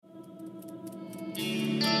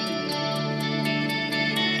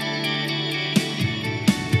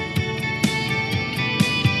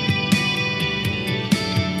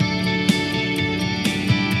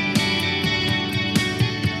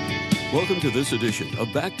Welcome to this edition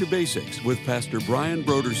of Back to Basics with Pastor Brian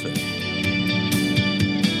Brodersen.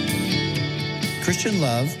 Christian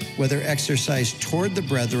love, whether exercised toward the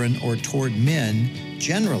brethren or toward men,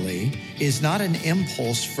 generally is not an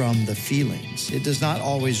impulse from the feelings. It does not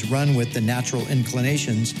always run with the natural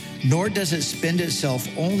inclinations, nor does it spend itself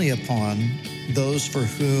only upon those for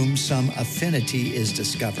whom some affinity is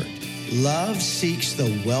discovered. Love seeks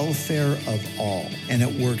the welfare of all, and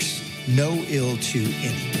it works no ill to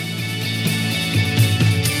any.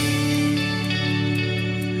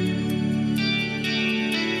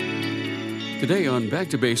 Today on Back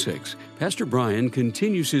to Basics, Pastor Brian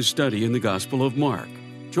continues his study in the Gospel of Mark.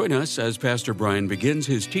 Join us as Pastor Brian begins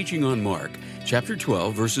his teaching on Mark, chapter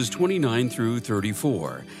 12, verses 29 through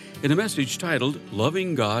 34, in a message titled,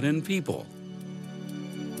 Loving God and People.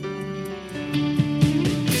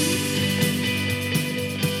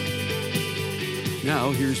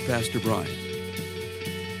 Now, here's Pastor Brian.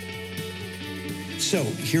 So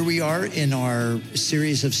here we are in our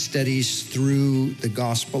series of studies through the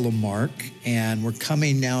Gospel of Mark, and we're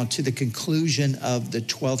coming now to the conclusion of the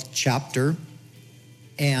 12th chapter.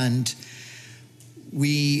 And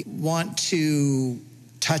we want to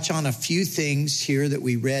touch on a few things here that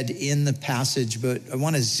we read in the passage, but I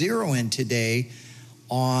want to zero in today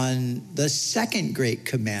on the second great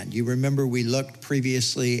command. You remember we looked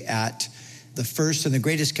previously at the first and the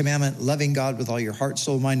greatest commandment, loving God with all your heart,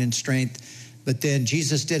 soul, mind, and strength. But then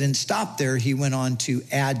Jesus didn't stop there. He went on to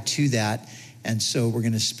add to that. And so we're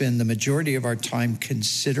going to spend the majority of our time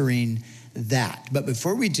considering that. But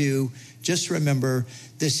before we do, just remember,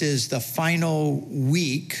 this is the final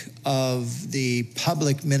week of the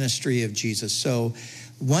public ministry of Jesus. So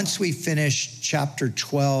once we finish chapter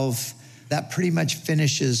 12, that pretty much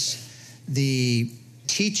finishes the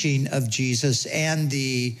teaching of Jesus and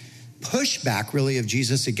the pushback, really, of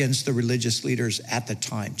Jesus against the religious leaders at the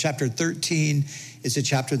time. Chapter 13 is a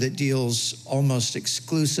chapter that deals almost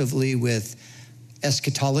exclusively with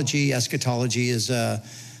eschatology. Eschatology is a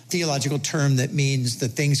theological term that means the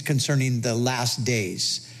things concerning the last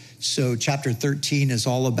days. So chapter 13 is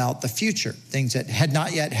all about the future, things that had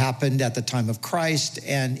not yet happened at the time of Christ,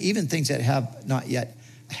 and even things that have not yet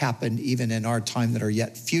happened even in our time that are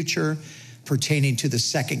yet future, pertaining to the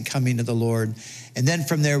second coming of the Lord. And then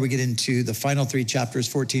from there, we get into the final three chapters,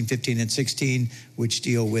 14, 15, and 16, which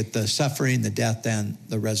deal with the suffering, the death, and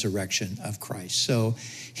the resurrection of Christ. So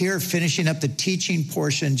here, finishing up the teaching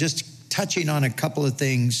portion, just touching on a couple of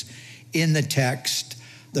things in the text.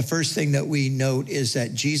 The first thing that we note is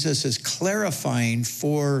that Jesus is clarifying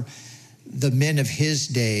for the men of his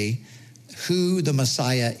day who the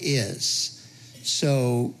Messiah is.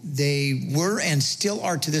 So they were and still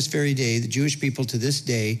are to this very day, the Jewish people to this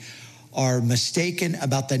day are mistaken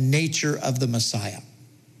about the nature of the Messiah.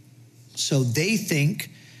 So they think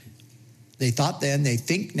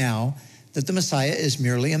now that the Messiah is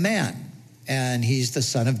merely a man and he's the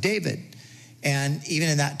son of David. And even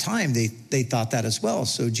in that time, they thought that as well.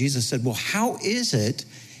 So Jesus said, well, how is it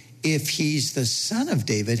if he's the son of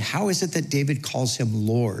David, how is it that David calls him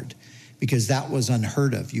Lord? Because that was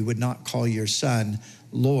unheard of. You would not call your son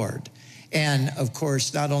Lord. And of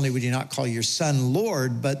course, not only would you not call your son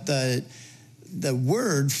Lord, but the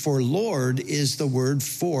word for Lord is the word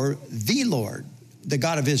for the Lord, the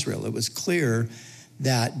God of Israel. It was clear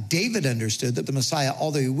that David understood that the Messiah,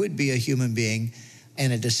 although he would be a human being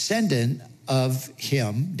and a descendant of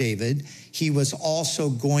him, David, he was also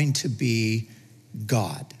going to be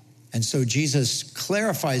God. And so Jesus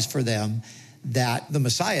clarifies for them that the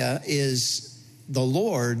Messiah is the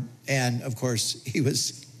Lord. And of course, he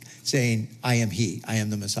was saying, I am he, I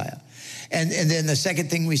am the Messiah. And then the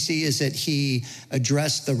second thing we see is that he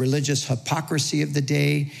addressed the religious hypocrisy of the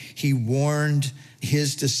day. He warned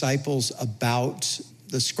his disciples about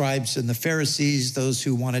the scribes and the Pharisees, those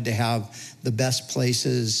who wanted to have the best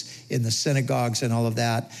places in the synagogues and all of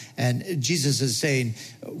that. And Jesus is saying,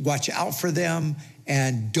 watch out for them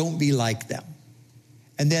and don't be like them.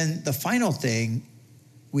 And then the final thing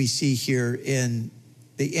we see here in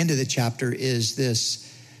the end of the chapter is this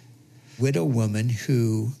widow woman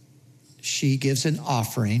who she gives an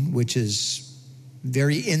offering, which is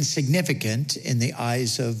very insignificant in the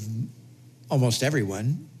eyes of almost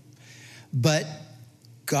everyone. But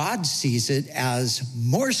God sees it as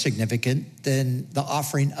more significant than the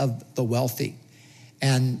offering of the wealthy.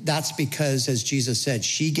 And that's because, as Jesus said,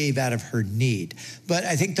 she gave out of her need. But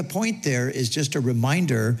I think the point there is just a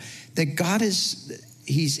reminder that God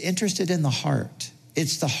he's interested in the heart.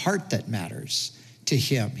 It's the heart that matters to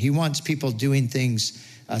him. He wants people doing things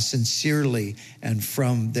sincerely and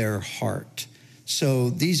from their heart. So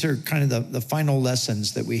these are kind of the final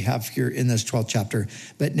lessons that we have here in this 12th chapter.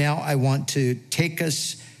 But now I want to take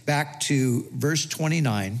us back to verse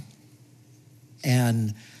 29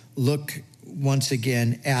 and look once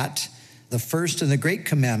again at the first and the great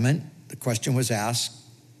commandment. The question was asked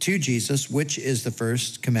to Jesus, which is the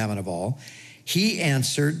first commandment of all? He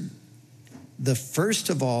answered, the first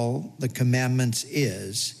of all the commandments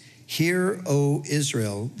is, hear, O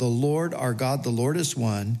Israel, the Lord our God, the Lord is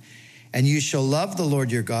one, and you shall love the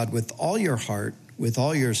Lord your God with all your heart, with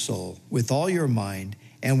all your soul, with all your mind,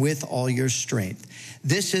 and with all your strength.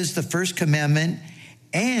 This is the first commandment,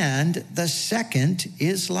 and the second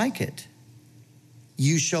is like it.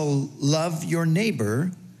 You shall love your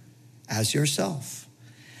neighbor as yourself.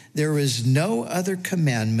 There is no other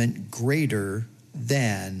commandment greater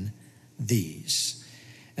than these.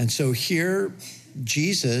 And so here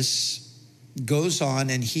Jesus goes on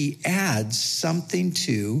and he adds something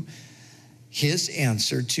to his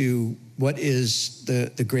answer to what is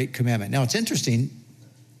the great commandment. Now it's interesting.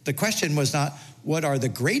 The question was not what are the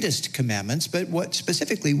greatest commandments, but what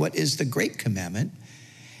is the great commandment?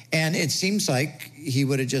 And it seems like he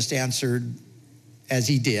would have just answered as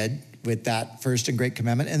he did with that first and great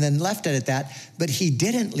commandment and then left it at that, but he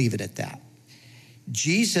didn't leave it at that.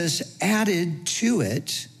 Jesus added to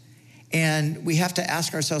it, and we have to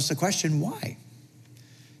ask ourselves the question, why?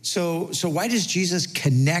 So why does Jesus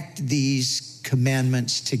connect these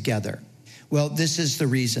commandments together? Well, this is the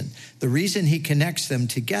reason. The reason he connects them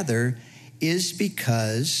together is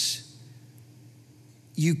because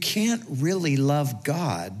you can't really love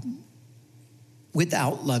God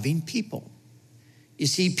without loving people. You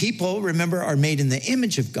see, people, remember, are made in the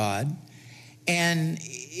image of God, and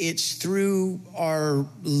it's through our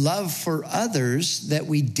love for others that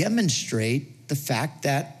we demonstrate the fact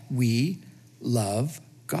that we love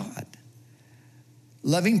God.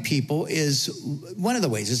 Loving people is one of the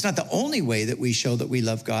ways. It's not the only way that we show that we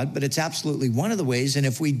love God, but it's absolutely one of the ways. And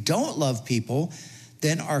if we don't love people,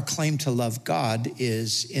 then our claim to love God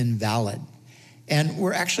is invalid. And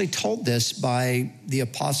we're actually told this by the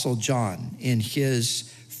Apostle John in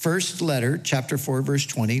his first letter, chapter 4, verse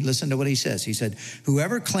 20. Listen to what he says. He said,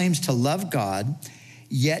 whoever claims to love God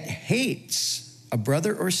yet hates a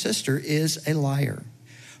brother or sister is a liar.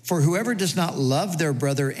 For whoever does not love their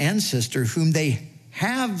brother and sister whom they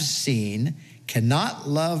have seen cannot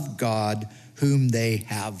love God whom they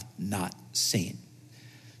have not seen.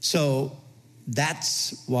 So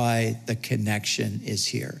that's why the connection is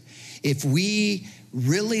here. If we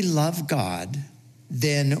really love God,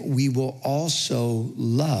 then we will also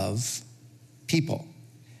love people.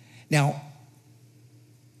 Now,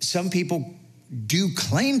 some people do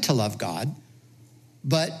claim to love God,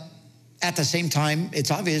 but at the same time, it's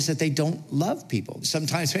obvious that they don't love people.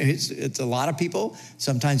 Sometimes it's a lot of people.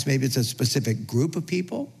 Sometimes maybe it's a specific group of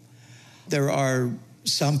people. There are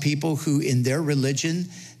some people who in their religion,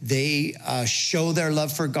 they show their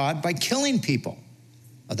love for God by killing people.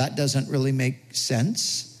 Well, that doesn't really make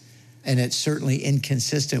sense. And it's certainly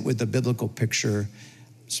inconsistent with the biblical picture,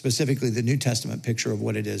 specifically the New Testament picture of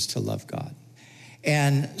what it is to love God.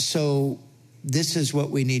 And so this is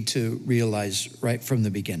what we need to realize right from the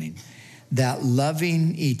beginning, that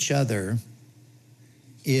loving each other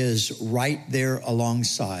is right there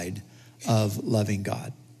alongside of loving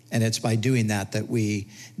God. And it's by doing that that we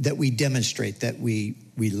demonstrate that we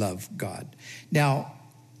love God. Now,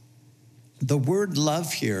 the word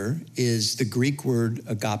love here is the Greek word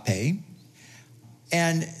agape.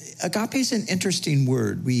 And agape is an interesting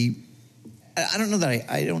word. I don't know that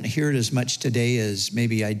I don't hear it as much today as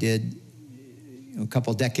maybe I did a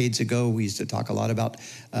couple decades ago. We used to talk a lot about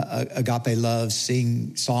agape love,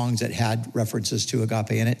 sing songs that had references to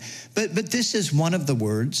agape in it. But this is one of the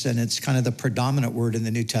words, and it's kind of the predominant word in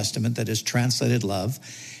the New Testament that is translated love.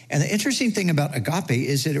 And the interesting thing about agape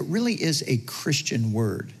is that it really is a Christian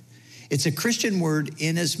word. It's a Christian word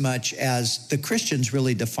in as much as the Christians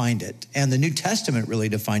really defined it, and the New Testament really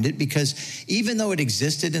defined it, because even though it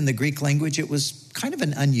existed in the Greek language, it was kind of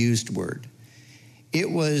an unused word.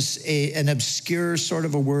 It was an obscure sort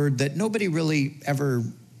of a word that nobody really ever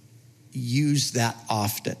used that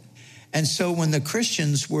often. And so when the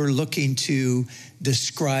Christians were looking to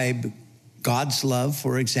describe God's love,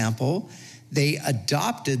 for example, they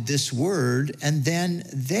adopted this word and then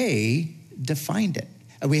they defined it.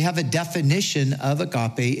 We have a definition of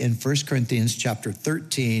agape in 1 Corinthians chapter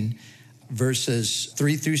 13, verses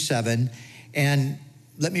 3 through 7. And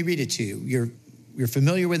let me read it to you. You're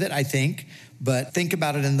familiar with it, I think, but think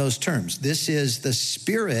about it in those terms. This is the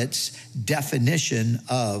Spirit's definition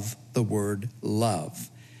of the word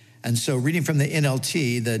love. And so reading from the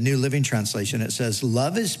NLT, the New Living Translation, it says,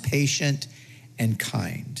 love is patient and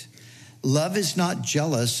kind. Love is not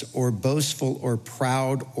jealous or boastful or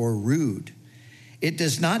proud or rude. It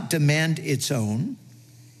does not demand its own.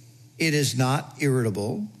 It is not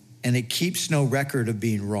irritable, and it keeps no record of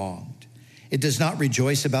being wronged. It does not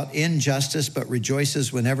rejoice about injustice, but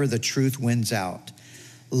rejoices whenever the truth wins out.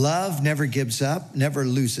 Love never gives up, never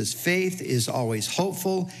loses faith, is always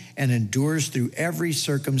hopeful, and endures through every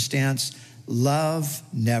circumstance. Love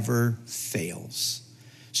never fails.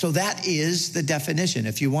 So that is the definition.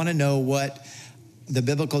 If you want to know what the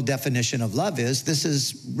biblical definition of love is, this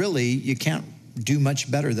is really, you can't do much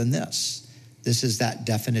better than this. This is that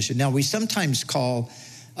definition. Now, we sometimes call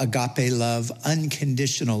agape love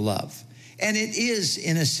unconditional love. And it is,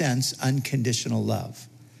 in a sense, unconditional love.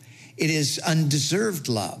 It is undeserved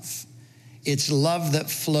love. It's love that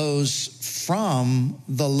flows from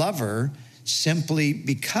the lover simply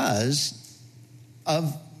because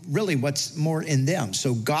of really what's more in them.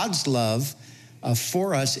 So God's love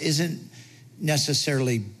for us isn't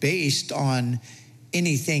necessarily based on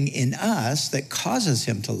anything in us that causes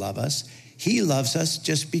him to love us. He loves us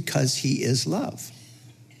just because he is love.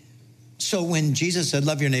 So when Jesus said,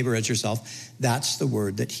 love your neighbor as yourself, that's the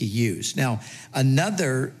word that he used. Now,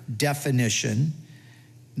 another definition,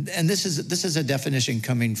 and this is a definition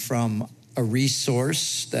coming from a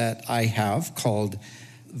resource that I have called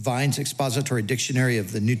Vine's Expository Dictionary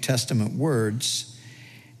of the New Testament Words,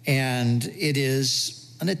 and it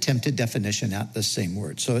is an attempted definition at the same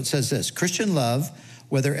word. So it says this: Christian love,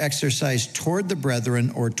 whether exercised toward the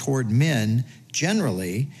brethren or toward men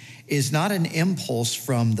generally, is not an impulse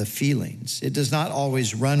from the feelings. It does not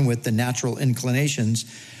always run with the natural inclinations,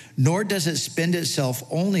 nor does it spend itself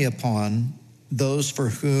only upon those for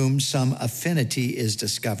whom some affinity is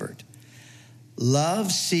discovered.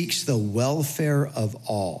 Love seeks the welfare of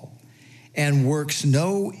all and works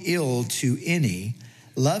no ill to any.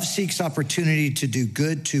 Love seeks opportunity to do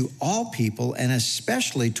good to all people, and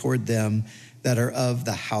especially toward them that are of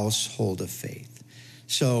the household of faith.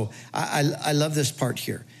 So I love this part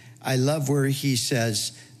here. I love where he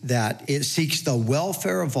says that it seeks the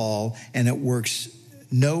welfare of all and it works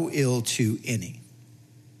no ill to any.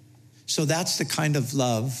 So that's the kind of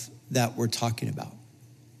love that we're talking about.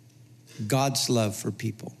 God's love for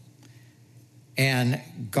people. And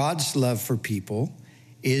God's love for people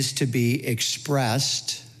is to be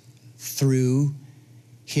expressed through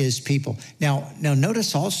his people. Now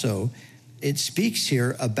notice also, it speaks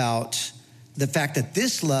here about the fact that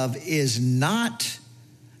this love is not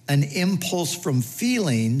an impulse from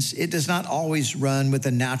feelings. It does not always run with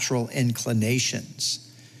the natural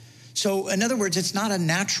inclinations. So in other words, it's not a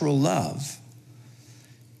natural love.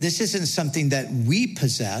 This isn't something that we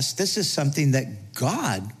possess. This is something that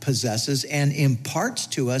God possesses and imparts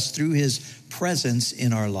to us through his presence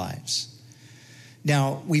in our lives.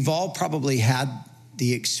 Now, we've all probably had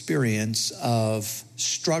the experience of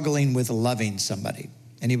struggling with loving somebody.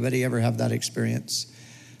 Anybody ever have that experience?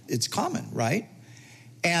 It's common, right?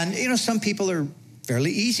 And, some people are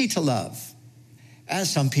fairly easy to love.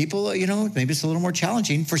 As some people, maybe it's a little more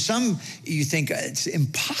challenging. For some, you think it's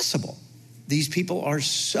impossible. These people are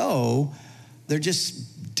they're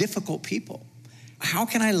just difficult people. How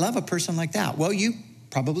can I love a person like that? Well, you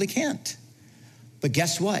probably can't. But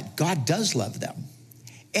guess what? God does love them.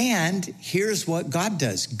 And here's what God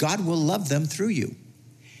does. God will love them through you.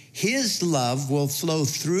 His love will flow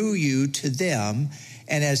through you to them.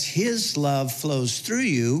 And as his love flows through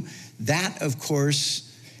you, that, of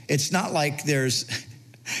course, it's not like there's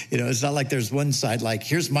one side like,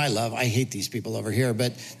 here's my love. I hate these people over here.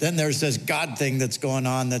 But then there's this God thing that's going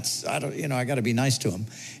on I got to be nice to them.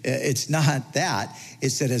 It's not that.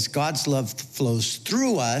 It's that as God's love flows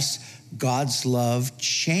through us, God's love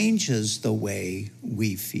changes the way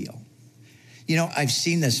we feel. I've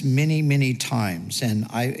seen this many, many times, and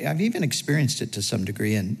I've even experienced it to some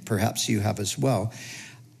degree, and perhaps you have as well.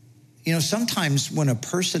 Sometimes when a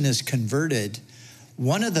person is converted,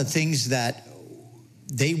 one of the things that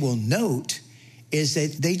they will note is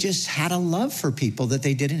that they just had a love for people that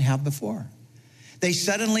they didn't have before. They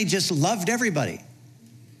suddenly just loved everybody.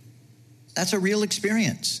 That's a real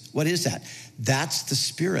experience. What is that? That's the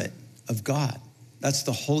Spirit of God. That's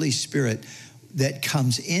the Holy Spirit that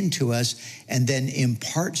comes into us and then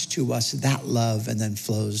imparts to us that love and then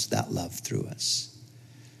flows that love through us.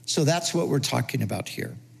 So that's what we're talking about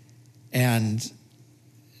here. And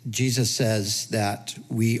Jesus says that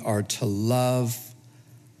we are to love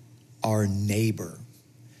our neighbor.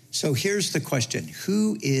 So here's the question: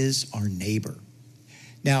 who is our neighbor?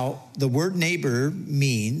 Now, the word neighbor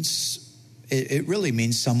it really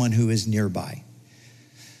means someone who is nearby.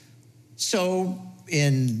 So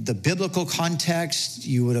in the biblical context,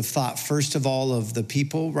 you would have thought, first of all, of the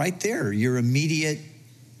people right there, your immediate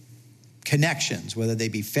connections, whether they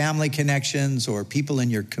be family connections or people in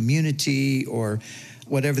your community or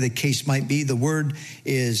whatever the case might be. The word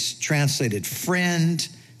is translated friend,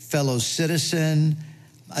 fellow citizen,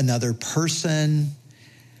 another person.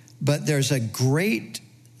 But there's a great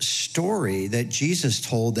story that Jesus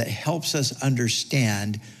told that helps us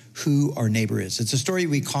understand who our neighbor is. It's a story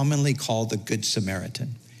we commonly call the Good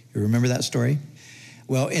Samaritan. You remember that story?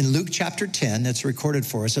 Well, in Luke chapter 10, it's recorded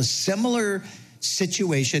for us, a similar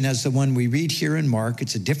situation as the one we read here in Mark.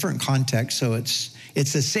 It's a different context, so it's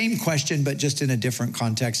the same question, but just in a different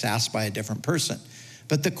context asked by a different person.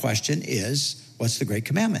 But the question is, what's the great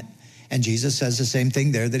commandment? And Jesus says the same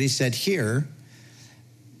thing there that he said here: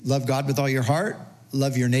 love God with all your heart,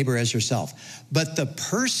 love your neighbor as yourself. But the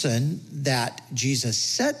person that Jesus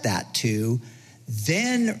said that to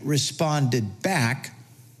then responded back,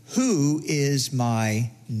 who is my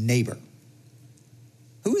neighbor?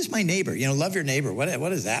 Who is my neighbor? Love your neighbor. What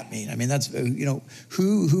does that mean? I mean, that's,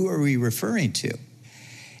 who are we referring to?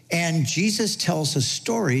 And Jesus tells a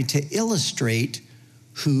story to illustrate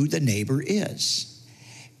who the neighbor is.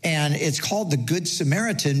 And it's called the Good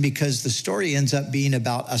Samaritan because the story ends up being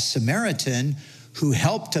about a Samaritan who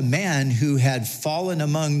helped a man who had fallen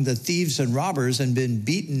among the thieves and robbers and been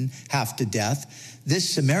beaten half to death. This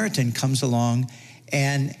Samaritan comes along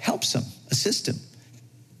and helps him, assists him,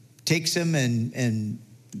 takes him and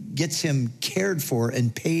gets him cared for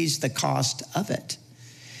and pays the cost of it.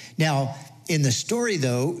 Now, in the story,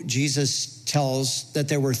 though, Jesus tells that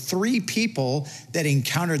there were 3 people that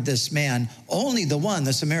encountered this man. Only the one,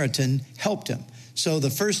 the Samaritan, helped him. So the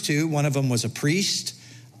first 2, one of them was a priest.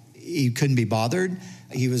 He couldn't be bothered.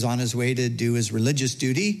 He was on his way to do his religious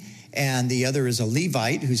duty. And the other is a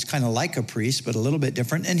Levite who's kind of like a priest, but a little bit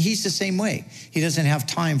different. And he's the same way. He doesn't have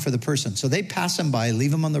time for the person. So they pass him by,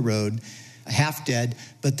 leave him on the road, half dead.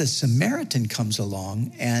 But the Samaritan comes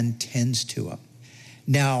along and tends to him.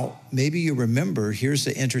 Now, maybe you remember, here's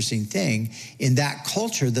the interesting thing. In that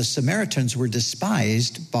culture, the Samaritans were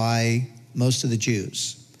despised by most of the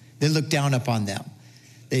Jews. They looked down upon them.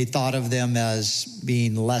 They thought of them as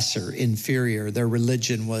being lesser, inferior. Their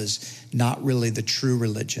religion was not really the true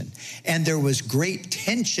religion. And there was great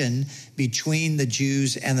tension between the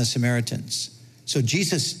Jews and the Samaritans. So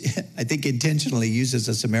Jesus, I think, intentionally uses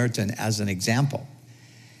a Samaritan as an example.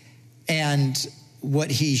 And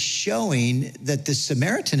what he's showing that the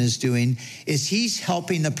Samaritan is doing is he's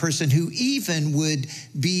helping the person who even would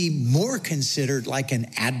be more considered like an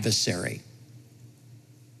adversary,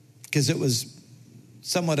 because it was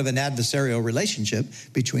somewhat of an adversarial relationship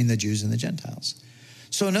between the Jews and the Gentiles.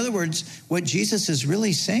 So in other words, what Jesus is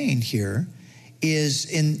really saying here is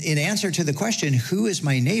in answer to the question, who is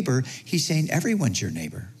my neighbor? He's saying everyone's your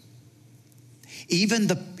neighbor. Even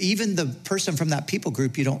the person from that people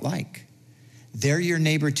group you don't like, they're your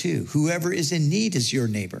neighbor too. Whoever is in need is your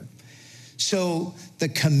neighbor. So the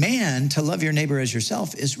command to love your neighbor as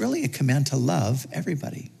yourself is really a command to love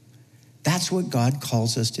everybody. That's what God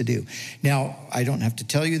calls us to do. Now, I don't have to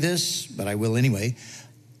tell you this, but I will anyway.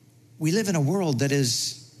 We live in a world that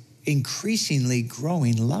is increasingly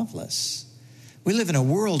growing loveless. We live in a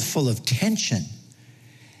world full of tension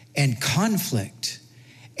and conflict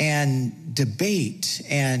and debate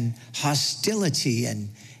and hostility, and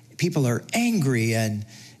people are angry, and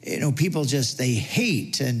people just, they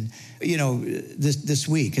hate. And this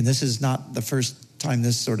week, and this is not the first time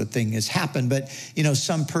this sort of thing has happened, but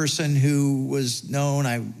some person who was known,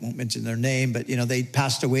 I won't mention their name, but they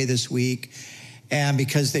passed away this week, and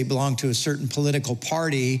because they belonged to a certain political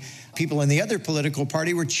party, people in the other political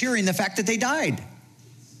party were cheering the fact that they died.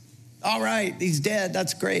 All right, he's dead,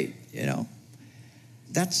 that's great.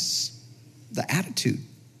 That's the attitude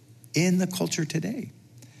in the culture today.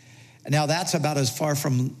 Now, that's about as far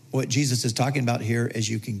from what Jesus is talking about here as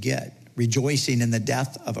you can get, rejoicing in the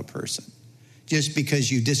death of a person just because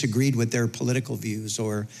you disagreed with their political views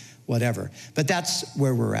or whatever. But that's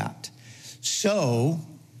where we're at. So,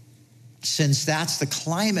 since that's the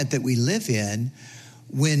climate that we live in,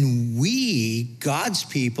 when we, God's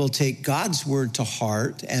people, take God's word to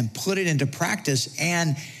heart and put it into practice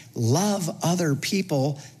and love other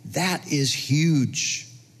people, that is huge.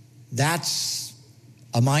 That's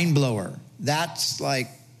a mind blower. That's like,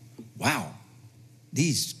 wow,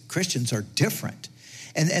 these Christians are different.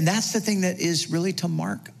 And that's the thing that is really to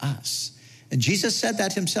mark us. And Jesus said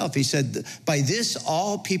that himself. He said, by this,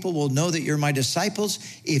 all people will know that you're my disciples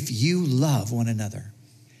if you love one another.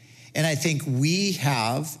 And I think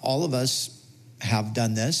all of us have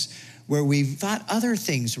done this, where we thought other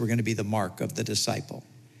things were going to be the mark of the disciple.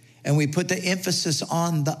 And we put the emphasis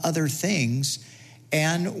on the other things,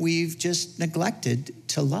 and we've just neglected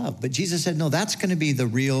to love. But Jesus said, no, that's going to be the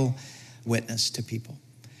real witness to people.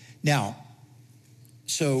 Now,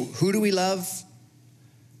 so who do we love?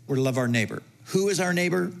 We're to love our neighbor. Who is our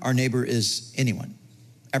neighbor? Our neighbor is anyone,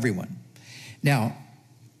 everyone. Now,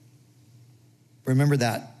 remember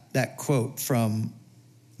that quote from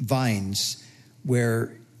Vines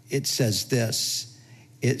where it says this.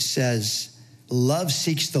 It says, love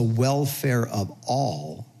seeks the welfare of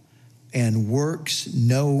all and works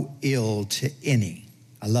no ill to any.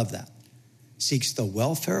 I love that. Seeks the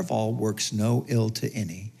welfare of all, works no ill to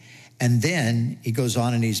any. And then he goes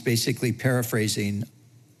on and he's basically paraphrasing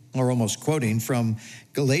or almost quoting from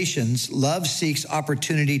Galatians, love seeks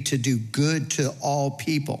opportunity to do good to all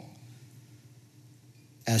people,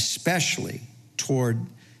 especially toward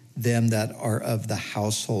them that are of the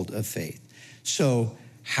household of faith. So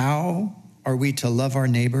how are we to love our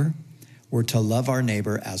neighbor? We're to love our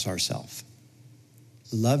neighbor as ourselves.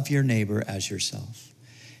 Love your neighbor as yourself.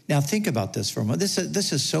 Now think about this for a moment. This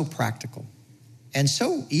is so practical and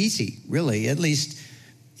so easy, really, at least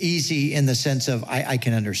easy in the sense of I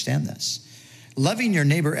can understand this. Loving your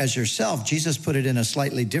neighbor as yourself, Jesus put it in a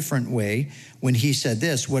slightly different way when he said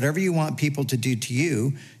this, whatever you want people to do to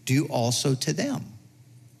you, do also to them.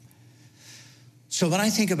 So when I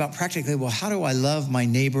think about practically, well, how do I love my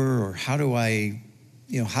neighbor, or how do I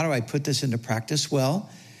put this into practice? Well,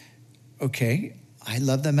 okay, I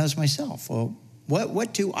love them as myself. Well,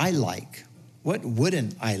 what do I like? What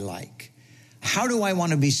wouldn't I like? How do I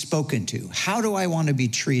want to be spoken to? How do I want to be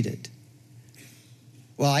treated?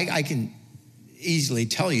 Well, I can easily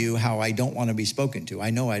tell you how I don't want to be spoken to.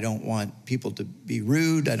 I know I don't want people to be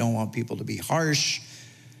rude. I don't want people to be harsh.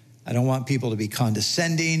 I don't want people to be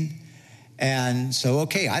condescending. And so,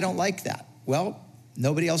 okay, I don't like that. Well,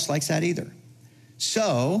 nobody else likes that either.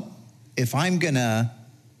 So if I'm going to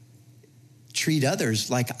treat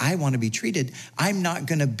others like I want to be treated, I'm not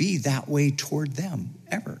going to be that way toward them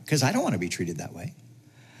ever, because I don't want to be treated that way.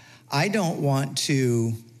 I don't want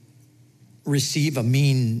to receive a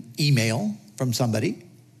mean email from somebody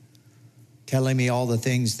telling me all the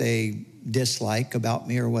things they dislike about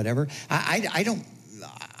me or whatever. I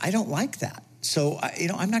don't like that. So,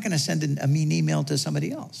 I'm not going to send a mean email to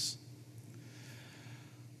somebody else.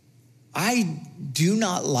 I do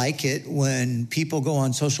not like it when people go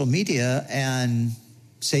on social media and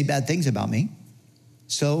say bad things about me.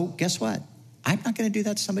 So guess what? I'm not going to do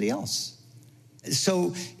that to somebody else.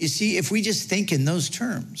 So you see, if we just think in those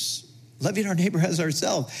terms, loving our neighbor as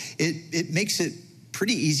ourselves, it makes it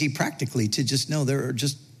pretty easy practically to just know there are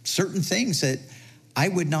just certain things that I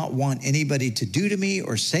would not want anybody to do to me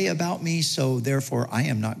or say about me. So therefore, I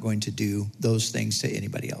am not going to do those things to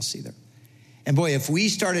anybody else either. And boy, if we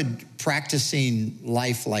started practicing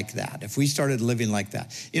life like that, if we started living like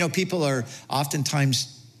that, people are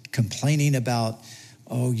oftentimes complaining about,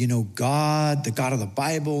 God, the God of the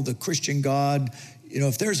Bible, the Christian God.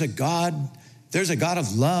 If there's a God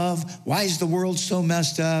of love. Why is the world so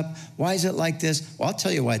messed up? Why is it like this? Well, I'll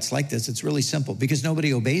tell you why it's like this. It's really simple, because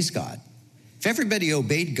nobody obeys God. If everybody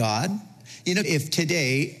obeyed God, if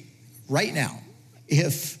today, right now,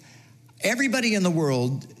 if everybody in the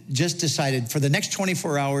world just decided for the next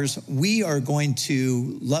 24 hours, we are going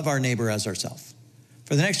to love our neighbor as ourselves.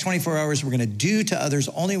 For the next 24 hours, we're going to do to others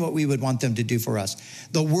only what we would want them to do for us.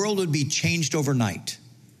 The world would be changed overnight.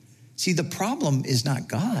 See, the problem is not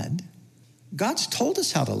God. God's told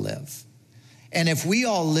us how to live. And if we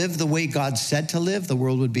all live the way God said to live, the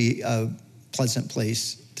world would be a pleasant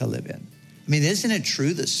place to live in. I mean, isn't it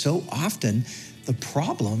true that so often the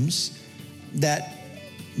problems that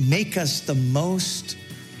make us the most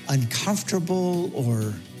uncomfortable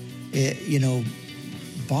or,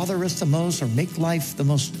 bother us the most or make life the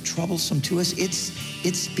most troublesome to us,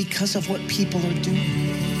 it's because of what people are doing.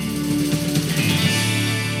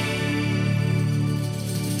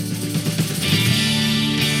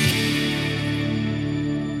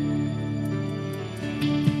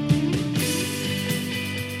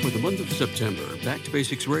 For the month of September, Back to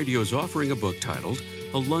Basics Radio is offering a book titled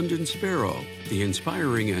A London Sparrow, the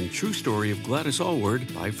inspiring and true story of Gladys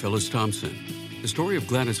Aylward by Phyllis Thompson. The story of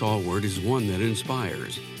Gladys Aylward is one that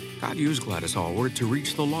inspires. God used Gladys Aylward to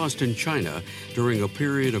reach the lost in China during a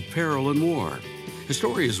period of peril and war. The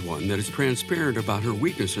story is one that is transparent about her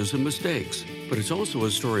weaknesses and mistakes, but it's also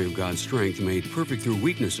a story of God's strength made perfect through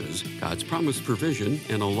weaknesses, God's promised provision,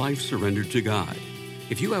 and a life surrendered to God.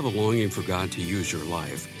 If you have a longing for God to use your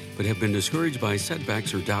life, but have been discouraged by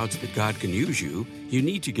setbacks or doubts that God can use you, you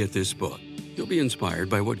need to get this book. You'll be inspired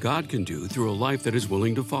by what God can do through a life that is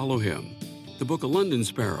willing to follow Him. The book A London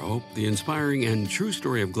Sparrow, The Inspiring and True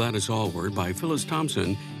Story of Gladys Allward by Phyllis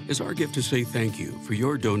Thompson, is our gift to say thank you for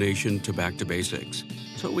your donation to Back to Basics.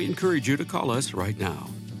 So we encourage you to call us right now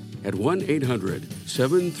at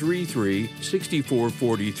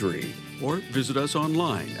 1-800-733-6443 or visit us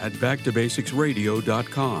online at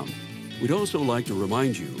backtobasicsradio.com. We'd also like to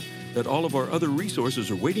remind you that all of our other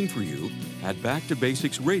resources are waiting for you at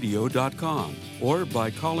backtobasicsradio.com or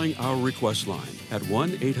by calling our request line at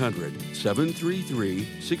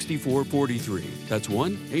 1-800-733-6443. That's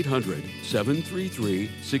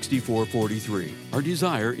 1-800-733-6443. Our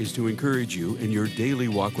desire is to encourage you in your daily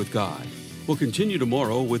walk with God. We'll continue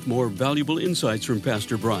tomorrow with more valuable insights from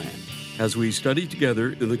Pastor Brian as we study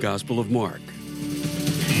together in the Gospel of Mark.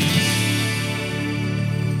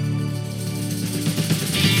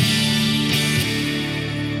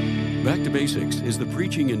 Back to Basics is the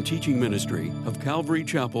preaching and teaching ministry of Calvary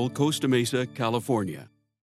Chapel, Costa Mesa, California.